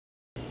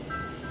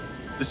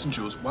Listen,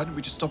 Jules, why don't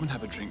we just stop and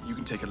have a drink? You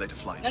can take a later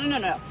flight.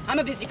 No. I'm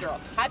a busy girl.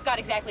 I've got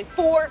exactly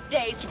 4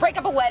 days to break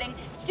up a wedding,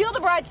 steal the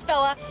bride's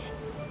fella,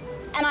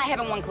 and I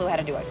haven't one clue how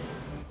to do it.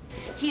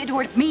 He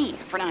adored me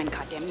for 9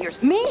 goddamn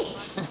years. Me!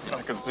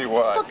 I can see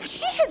why. Look,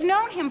 she has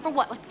known him for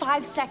what, like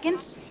 5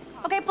 seconds?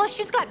 Okay, plus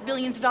she's got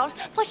billions of dollars.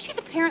 Plus she's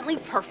apparently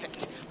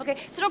perfect. Okay,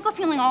 so don't go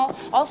feeling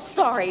all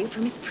sorry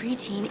for Miss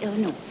Preteen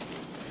Illinois.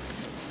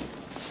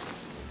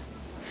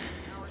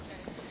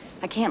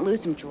 I can't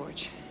lose him,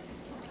 George.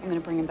 I'm gonna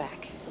bring him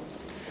back.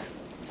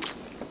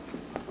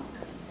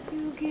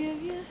 You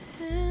give your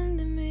hand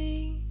to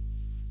me,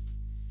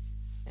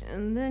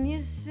 and then you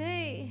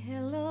say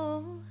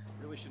hello.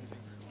 Really shouldn't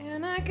take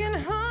And I can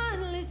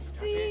hardly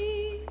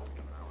speak.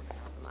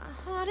 My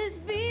heart is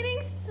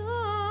beating so,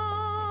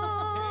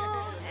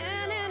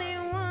 and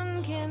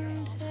anyone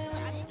can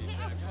tell.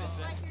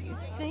 You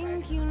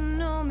think you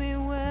know me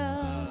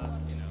well,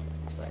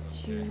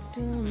 but you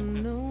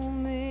don't know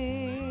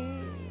me.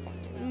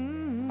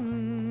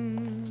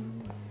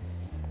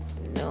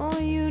 No,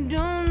 you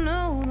don't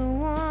know the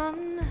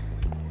one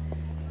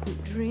who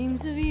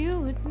dreams of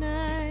you at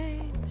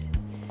night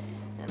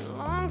and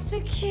longs to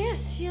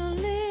kiss your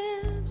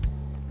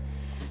lips,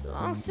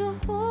 longs to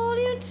hold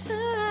you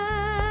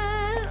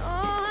tight.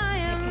 Oh, I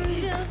am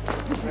just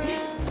a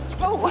friend. That's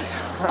all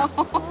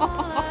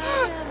I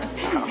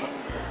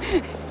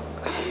ever.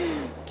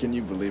 Can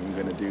you believe I'm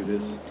gonna do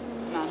this?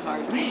 Not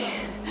hardly.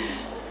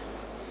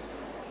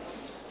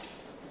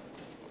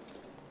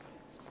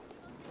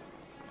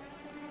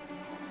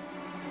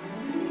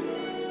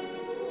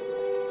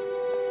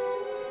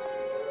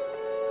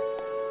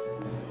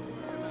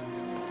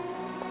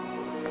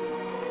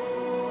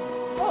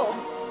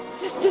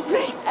 This just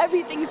makes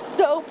everything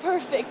so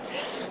perfect.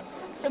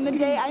 From the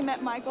day I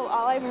met Michael,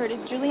 all I've heard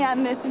is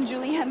Julianne this and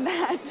Julianne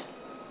that.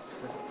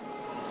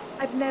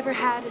 I've never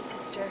had a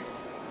sister.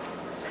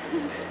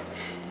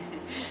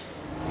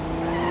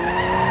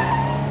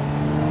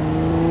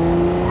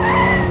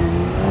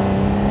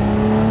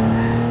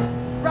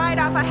 Right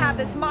off, I have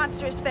this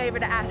monstrous favor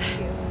to ask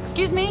you.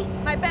 Excuse me?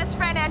 My best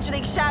friend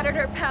Angelique shattered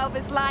her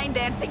pelvis line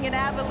dancing in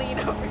Abilene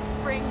over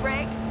spring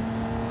break.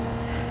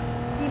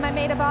 Be my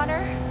maid of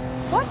honor?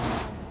 What?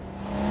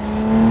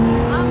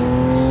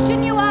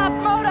 Shouldn't you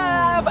promote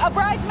a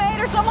bridesmaid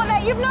or someone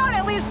that you've known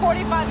at least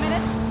 45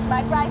 minutes?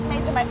 My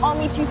bridesmaids are my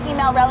only 2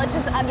 female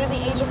relatives under the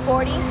age of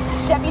 40.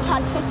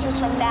 Debutante sisters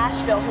from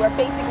Nashville who are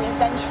basically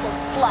vengeful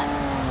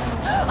sluts.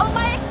 Oh,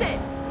 my exit!